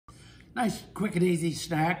Nice, quick and easy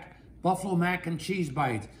snack, buffalo mac and cheese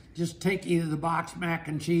bites. Just take either the box mac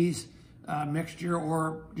and cheese mixture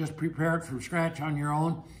or just prepare it from scratch on your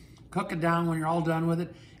own. Cook it down when you're all done with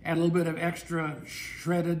it. Add a little bit of extra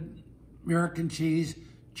shredded American cheese,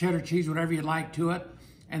 cheddar cheese, whatever you'd like to it.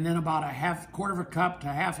 And then about quarter of a cup to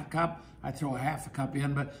half a cup, I throw a half a cup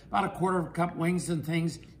in, but about a quarter of a cup wings and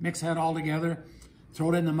things, mix that all together.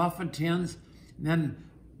 Throw it in the muffin tins, and then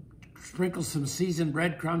sprinkle some seasoned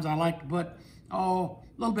breadcrumbs. I like to put, a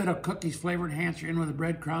little bit of cookies flavor enhancer in with the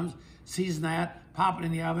breadcrumbs. Season that, pop it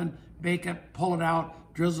in the oven, bake it, pull it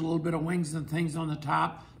out, drizzle a little bit of wings and things on the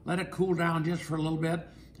top. Let it cool down just for a little bit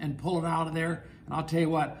and pull it out of there. And I'll tell you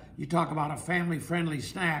what, you talk about a family-friendly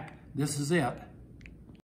snack, this is it.